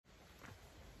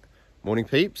Morning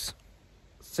peeps,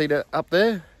 see that up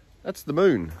there? That's the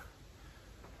moon.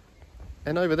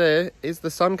 And over there is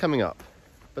the sun coming up.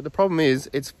 But the problem is,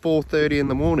 it's 4:30 in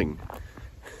the morning.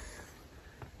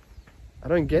 I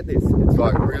don't get this, it's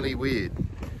like really weird.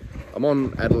 I'm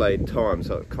on Adelaide time,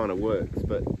 so it kind of works,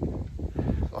 but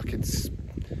like it's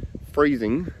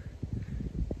freezing.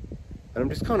 And I'm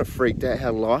just kind of freaked out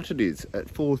how light it is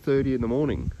at 4:30 in the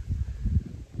morning.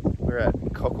 We're at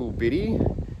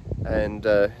Cocklebiddy and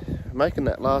making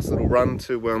that last little run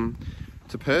to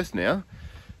Perth now.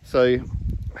 So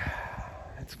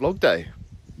it's vlog day.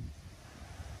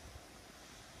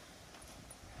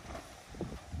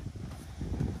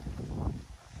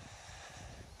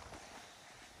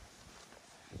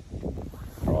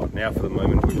 Right, now for the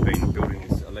moment we've been building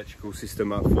this electrical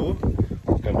system up for.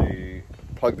 I'm going to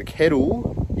plug the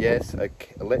kettle, yes, an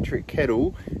electric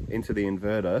kettle, into the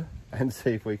inverter and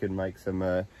see if we can make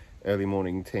some early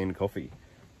morning tea and coffee.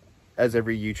 As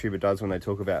every YouTuber does when they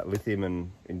talk about lithium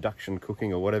and induction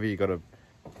cooking or whatever, you've got to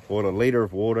boil a litre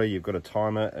of water, you've got to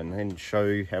time it and then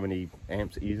show how many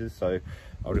amps it uses. So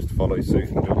I'll just follow suit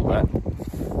and do all that.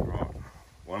 Right,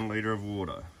 1 litre of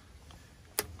water.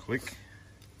 Click.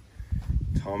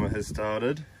 Timer has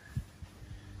started.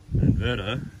 The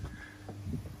inverter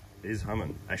is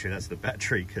humming. Actually, that's the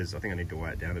battery because I think I need to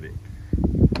weigh it down a bit.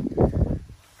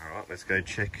 Alright, let's go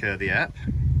check the app.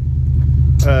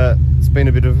 It's been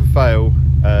a bit of a fail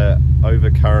over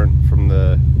current from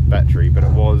the battery, but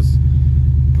it was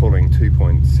pulling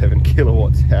 2.7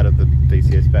 kilowatts out of the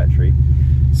DCS battery.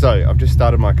 So I've just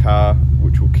started my car,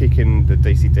 which will kick in the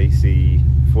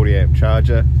DC-DC 40 amp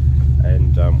charger,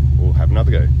 and we'll have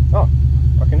another go. Oh,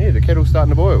 I can hear the kettle starting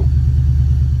to boil.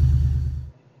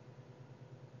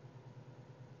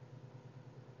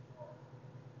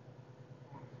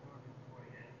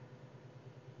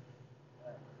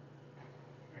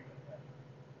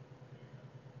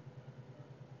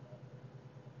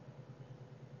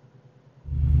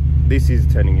 This is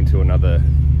turning into another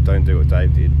don't do what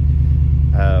Dave did.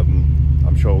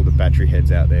 I'm sure all the battery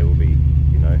heads out there will be,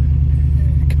 you know,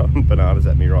 going bananas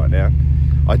at me right now.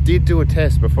 I did do a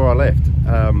test before I left,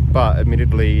 but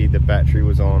admittedly the battery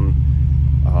was on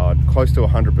close to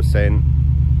 100%.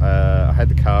 I had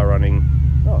the car running.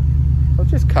 Oh, I was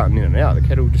just cutting in and out. The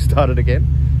kettle just started again.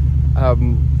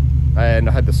 And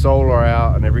I had the solar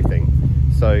out and everything.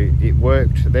 So it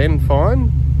worked then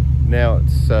fine. Now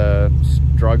it's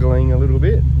struggling a little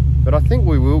bit, but I think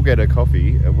we will get a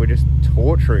coffee. We're just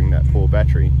torturing that poor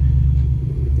battery.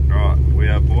 Right, we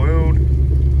are boiled.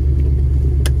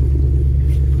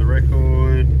 For the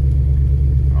record,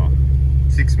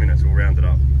 6 minutes, we'll round it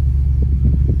up.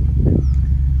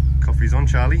 Coffee's on,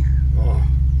 Charlie. Oh,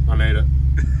 I need it.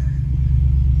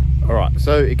 All right,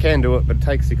 so it can do it, but it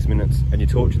takes 6 minutes and you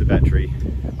torture the battery.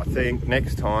 I think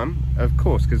next time, of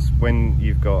course, because when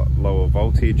you've got lower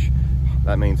voltage,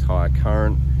 that means higher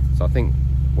current. So I think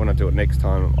when I do it next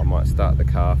time, I might start the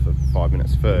car for 5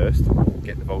 minutes first,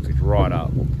 get the voltage right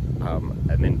up,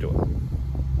 and then do it.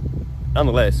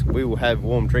 Nonetheless, we will have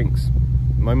warm drinks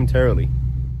momentarily.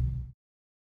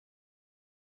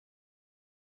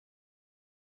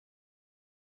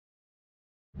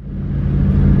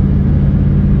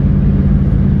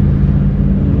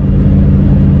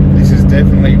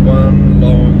 Definitely one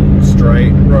long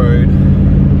straight road.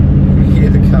 You hear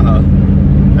the car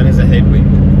and there's a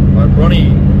headwind. Like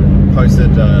Ronnie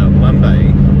posted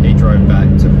Monday, he drove back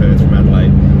to Perth from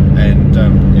Adelaide and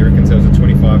he reckons there was a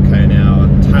 25k an hour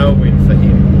tailwind for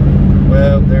him.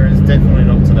 Well, there is definitely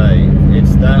not today.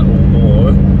 It's that or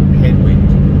more headwind.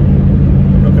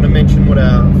 I'm not going to mention what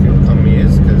our fuel economy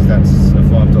is because that's a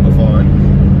 $5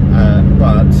 fine,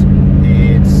 but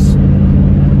it's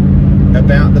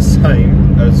about the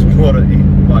same as what it is,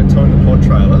 like towing the pod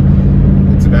trailer.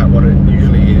 It's about what it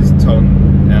usually is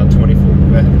towing our 22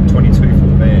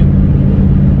 foot van.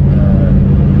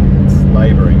 It's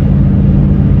labouring,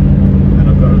 and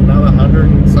I've got another 100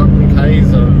 and something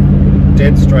k's of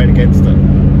dead straight against it.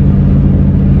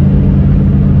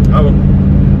 Oh well.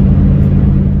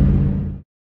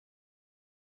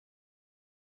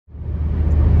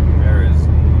 There is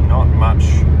not much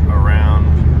around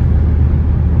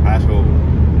at all.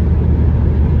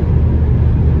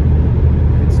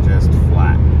 It's just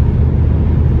flat.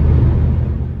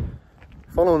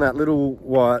 Following that little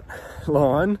white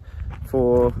line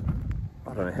for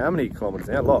I don't know how many kilometres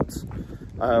now, lots.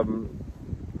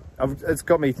 It's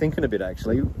got me thinking a bit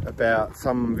actually about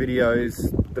some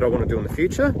videos that I want to do in the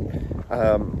future.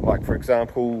 Like for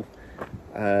example,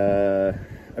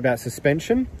 about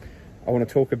suspension. I want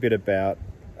to talk a bit about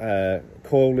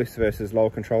coil lifts versus lower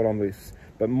control arm lifts,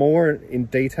 but more in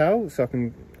detail so I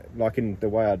can like in the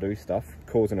way I do stuff,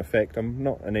 cause and effect. I'm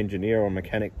not an engineer or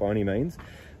mechanic by any means,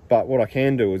 but what I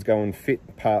can do is go and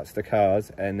fit parts to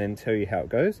cars and then tell you how it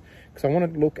goes. Because I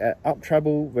want to look at up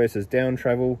travel versus down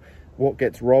travel, what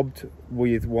gets robbed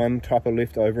with one type of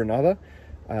lift over another,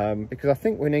 because I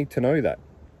think we need to know that.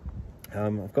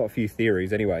 I've got a few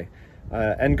theories anyway,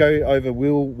 and go over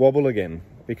wheel wobble again,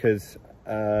 because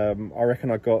I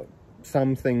reckon I got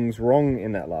some things wrong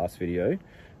in that last video,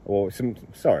 or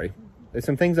there's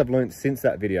some things I've learned since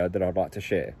that video that I'd like to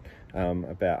share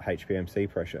about HPMC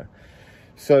pressure.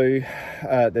 So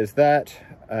there's that.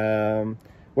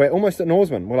 We're almost at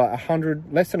Norseman. We're like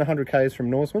less than 100 k's from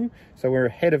Norseman, so we're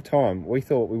ahead of time. We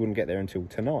thought we wouldn't get there until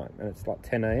tonight, and it's like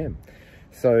 10 AM.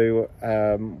 So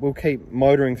we'll keep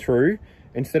motoring through.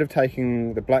 Instead of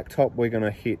taking the blacktop, we're going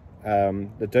to hit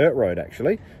the dirt road,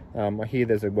 actually. I hear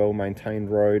there's a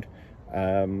well-maintained road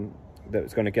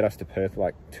that's going to get us to Perth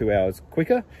like 2 hours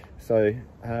quicker. So,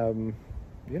 you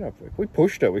know, if we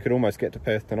pushed it, we could almost get to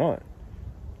Perth tonight.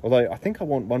 Although I think I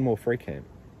want one more free camp.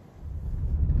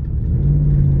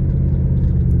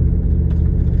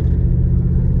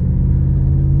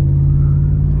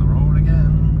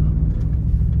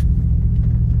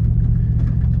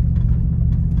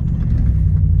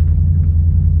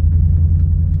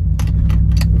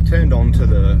 Turned onto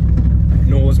the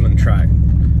Norseman track.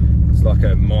 It's like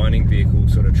a mining vehicle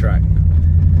sort of track.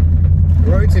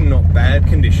 The road's in not bad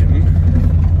condition.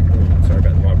 Oh, sorry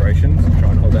about the vibrations,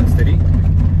 try and hold that steady.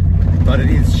 But it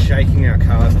is shaking our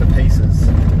cars to pieces.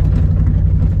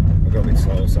 I got a bit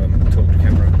slow, so I'm talking to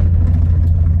camera.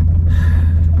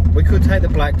 We could take the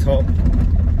blacktop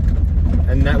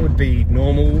and that would be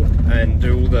normal and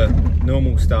do all the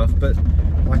normal stuff, but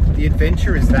like the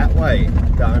adventure is that way,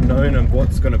 the unknown of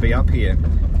what's going to be up here.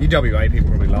 You WA people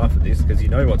probably laugh at this because you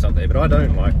know what's up there, but I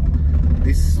don't. Like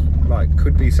this, like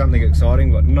could be something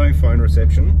exciting, but no phone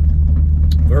reception.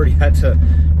 I've already had to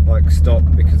like stop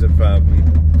because of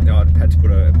I'd had to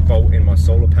put a bolt in my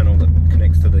solar panel that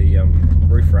connects to the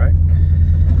roof rack.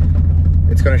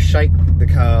 It's going to shake the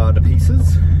car to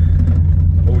pieces,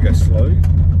 or we go slow.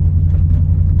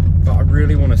 But I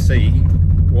really want to see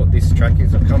what this track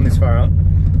is. I've come this far up.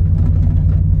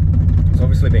 There's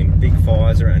obviously been big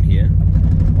fires around here.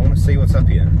 I want to see what's up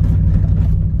here.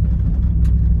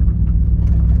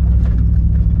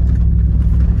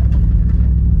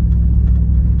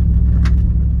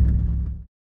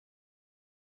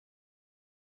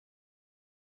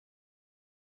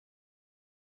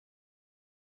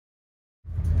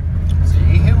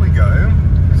 See, here we go.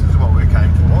 This is what we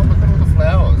came for. Look at all the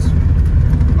flowers.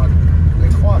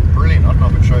 They're quite brilliant. I don't know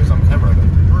if it shows on camera, but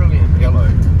brilliant yellow.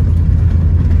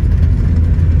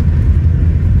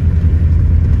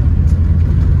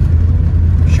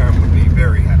 Sharon would be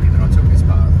very happy that I took this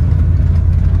path.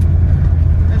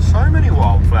 There's so many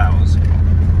wildflowers. I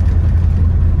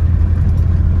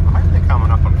hope they're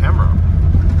coming up on camera.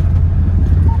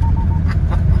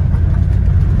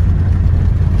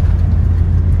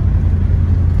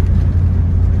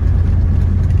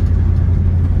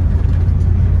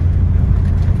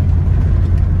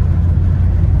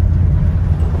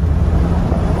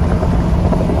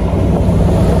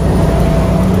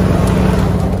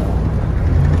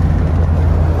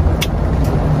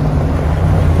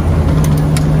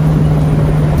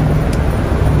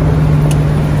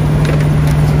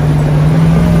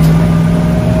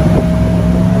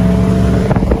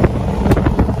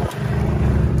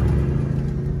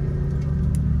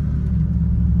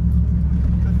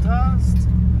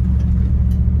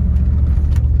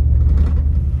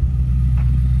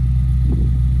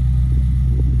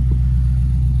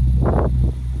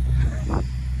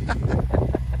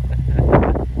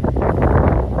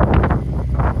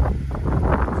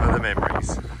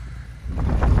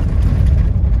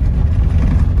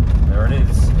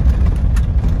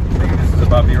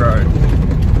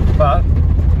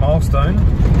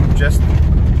 Just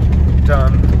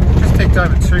ticked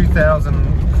over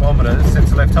 2,000 kilometres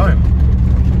since I left home.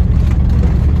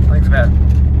 I think it's about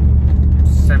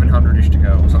 700-ish to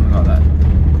go or something like that.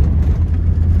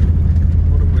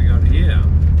 What have we got here?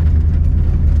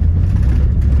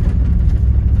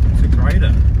 It's a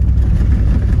grader.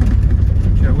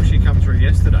 Gee, I wish he'd come through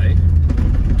yesterday.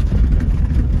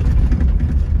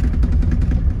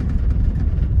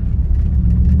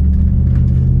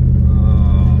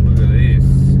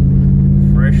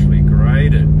 Freshly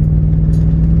graded.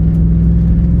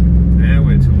 Now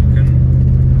we're talking.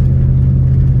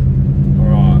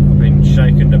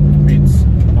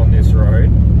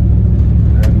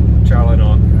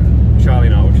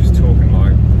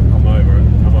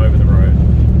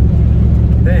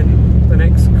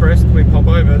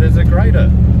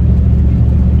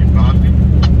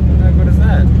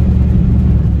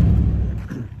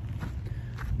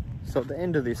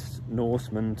 end of this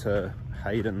Norseman to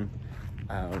Hayden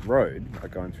road,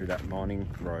 like going through that mining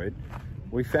road,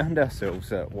 we found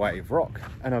ourselves at Wave Rock,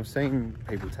 and I've seen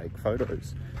people take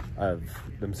photos of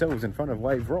themselves in front of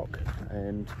Wave Rock,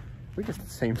 and we just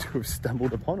seem to have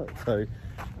stumbled upon it. So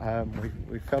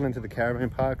we fell into the caravan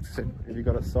park, said, have you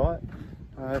got a site?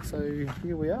 So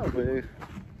here we are. We're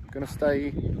going to stay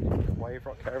at Wave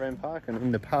Rock Caravan Park, and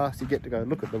in the past you get to go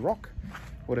look at the rock,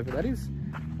 whatever that is,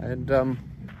 and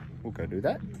we'll go do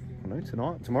that. I don't know,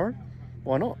 tonight, tomorrow,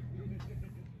 why not?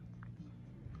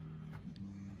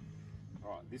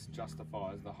 All right, this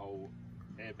justifies the whole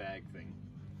airbag thing.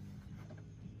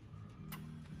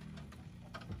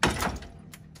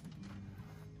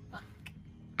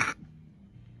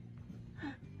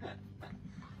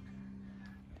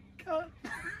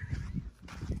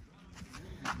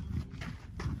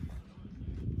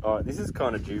 All right, this is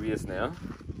kind of dubious now.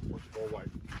 What's more weight?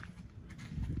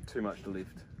 Too much to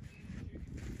lift.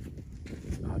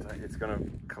 I don't, it's gonna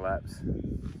collapse.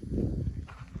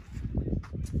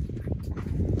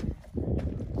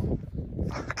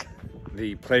 Fuck.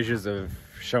 The pleasures of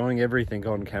showing everything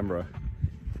on camera.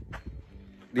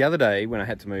 The other day when I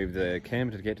had to move the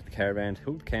camper to get to the caravan, to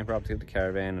hook the camper up to get the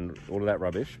caravan and all of that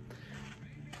rubbish,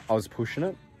 I was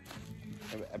pushing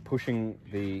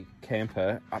the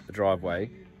camper up the driveway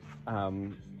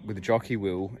with the jockey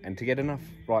wheel, and to get enough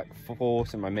like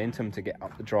force and momentum to get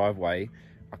up the driveway,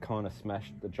 I kind of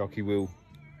smashed the jockey wheel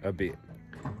a bit,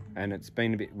 and it's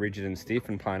been a bit rigid and stiff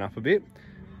and playing up a bit.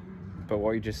 But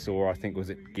what you just saw, I think, was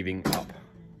it giving up.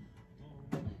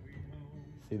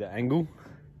 See the angle?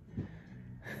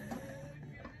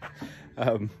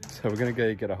 So we're gonna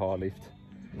go get a high lift.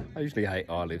 I usually hate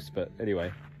high lifts, but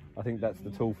anyway, I think that's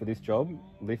the tool for this job.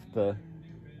 Lift the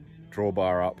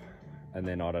drawbar up, and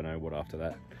then I don't know what after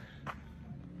that.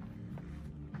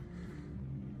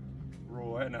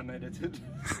 Raw and unedited.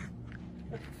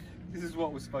 This is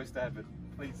what was supposed to happen.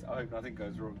 Please, I hope nothing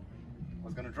goes wrong. I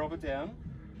was going to drop it down.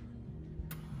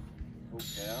 Oh,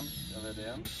 down, other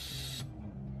down.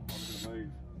 I was going to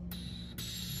move.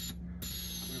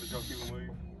 Look at the jockey will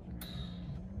move.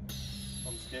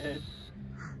 I'm scared.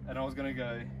 And I was going to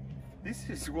go, this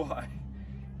is why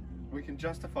we can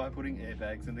justify putting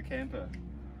airbags in the camper.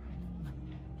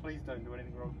 Please don't do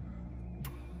anything wrong.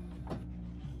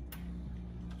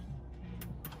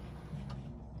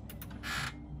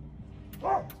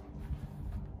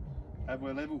 And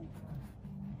we're level.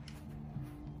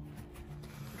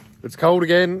 It's cold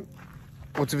again.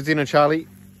 What's for dinner, Charlie?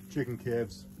 Chicken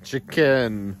calves.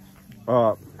 Chicken.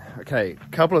 Alright, okay. A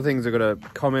couple of things I've got to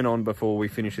comment on before we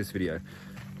finish this video.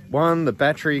 One, the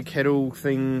battery kettle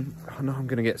thing. I know I'm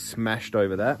going to get smashed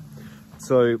over that.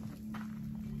 So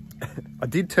I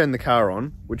did turn the car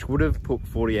on, which would have put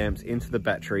 40 amps into the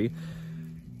battery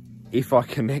if I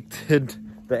connected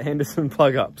the Henderson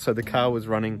plug up. So the car was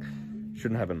running,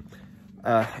 shouldn't happen.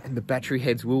 And the battery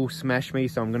heads will smash me.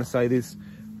 So I'm going to say this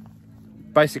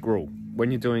basic rule.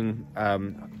 When you're doing,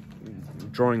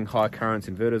 drawing high currents,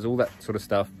 inverters, all that sort of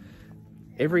stuff,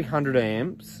 every 100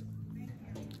 amps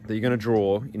that you're going to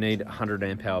draw, you need a 100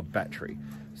 amp hour battery.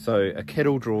 So a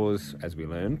kettle draws, as we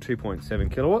learned,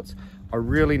 2.7 kilowatts. I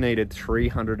really needed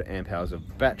 300 amp hours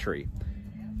of battery,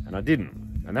 and I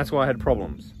didn't, and that's why I had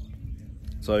problems.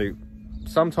 So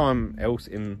sometime else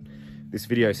in this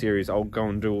video series, I'll go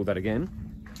and do all that again,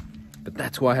 but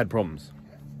that's why I had problems.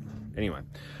 Anyway,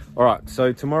 all right,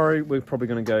 so tomorrow we're probably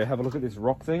going to go have a look at this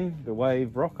rock thing, the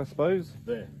Wave Rock, I suppose.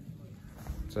 There.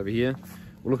 It's over here.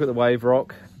 We'll look at the Wave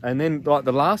Rock, and then like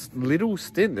the last little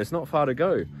stint, there's not far to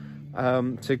go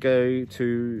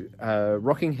to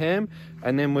Rockingham,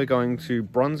 and then we're going to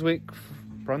Brunswick,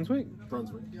 Yep.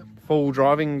 full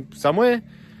driving somewhere.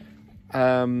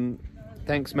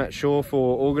 Thanks Matt Shaw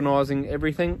for organising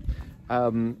everything.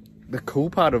 The cool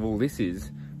part of all this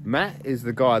is Matt is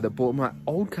the guy that bought my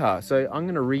old car, so I'm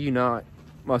going to reunite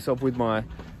myself with my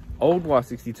old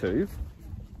Y62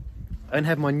 and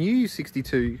have my new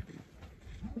 62,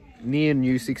 near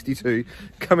new 62,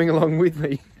 coming along with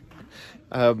me.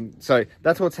 So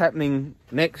that's what's happening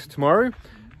next tomorrow,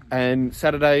 and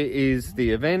Saturday is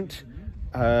the event,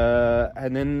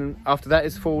 and then after that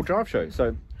is full drive show.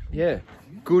 So yeah,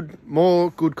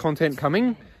 more good content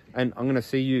coming, and I'm gonna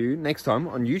see you next time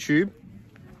on YouTube.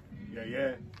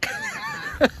 Yeah.